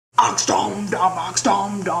Ox dum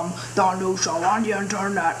dum, the new show on the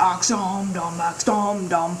internet. Ox dum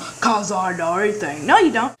dum, cause I know everything. No,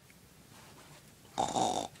 you don't.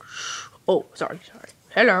 Oh, sorry.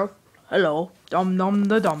 Hello, Dum Dum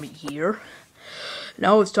the Dummy here.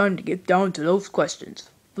 Now it's time to get down to those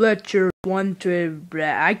questions. Fletcher 1 to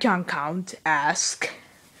I can't count. Ask.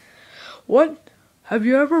 What? Have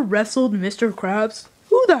you ever wrestled Mr. Krabs?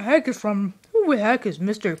 Who the heck is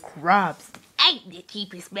Mr. Krabs? I'm the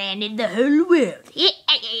cheapest man in the whole world.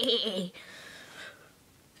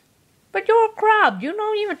 But you're a crab, you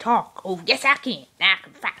don't even talk. Oh, yes I can. I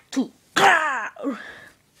can fight too. I'm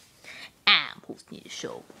hosting the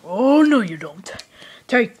show. Oh, no you don't.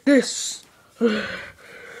 Take this.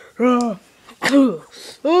 Oh,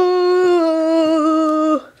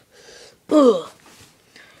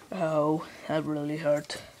 that really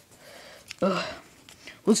hurt.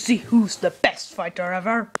 Let's see who's the best fighter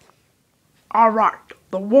ever. Alright,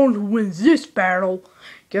 the one who wins this battle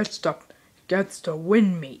gets to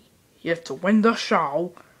win me. You have to win the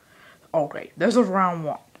show. Okay, this is round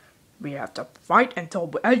 1. We have to fight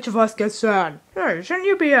until each of us gets to end. Hey, shouldn't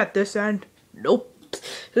you be at this end? Nope.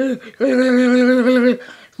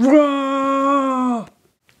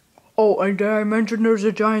 Oh, and did I mention there's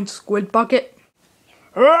a giant squid bucket?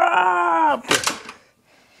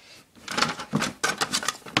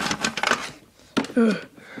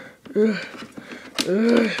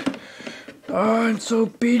 I'm so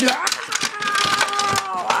beat up.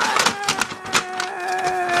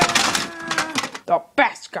 The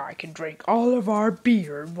best guy can drink all of our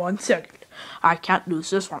beer in 1 second. I can't lose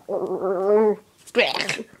this one.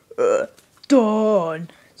 Done.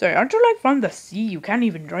 Sorry, aren't you like from the sea? You can't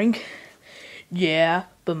even drink. Yeah,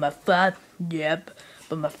 but my father's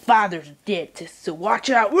dead, so watch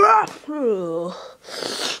out.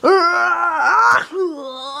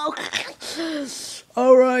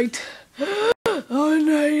 Alright. I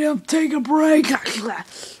need to take a break. At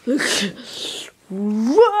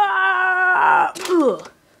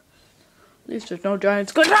least there's no giant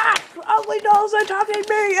squid. Ugly dolls are attacking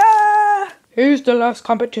me. Here's the last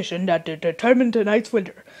competition that will determine tonight's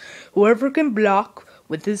winner. Whoever can block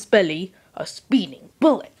with his belly a speeding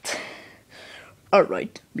bullet.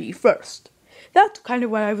 Alright, me first. That's kind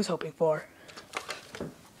of what I was hoping for.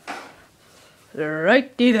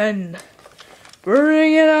 Righty then.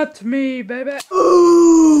 Bring it up to me, baby.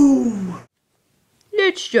 Boom!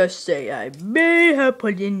 Let's just say I may have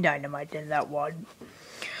put in dynamite in that one.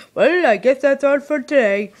 Well, I guess that's all for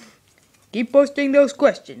today. Keep posting those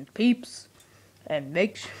questions, peeps. And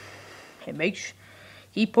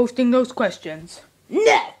keep posting those questions.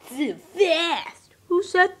 Not so fast. Who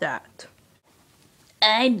said that?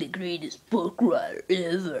 I'm the greatest book writer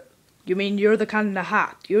ever. You mean you're the kind in the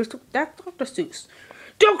hat? That's Dr. Seuss.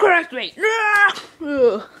 Don't correct me!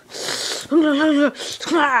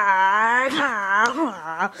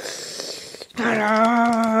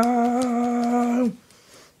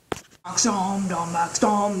 Ox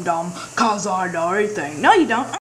dum dum, cause I know everything. No, you don't.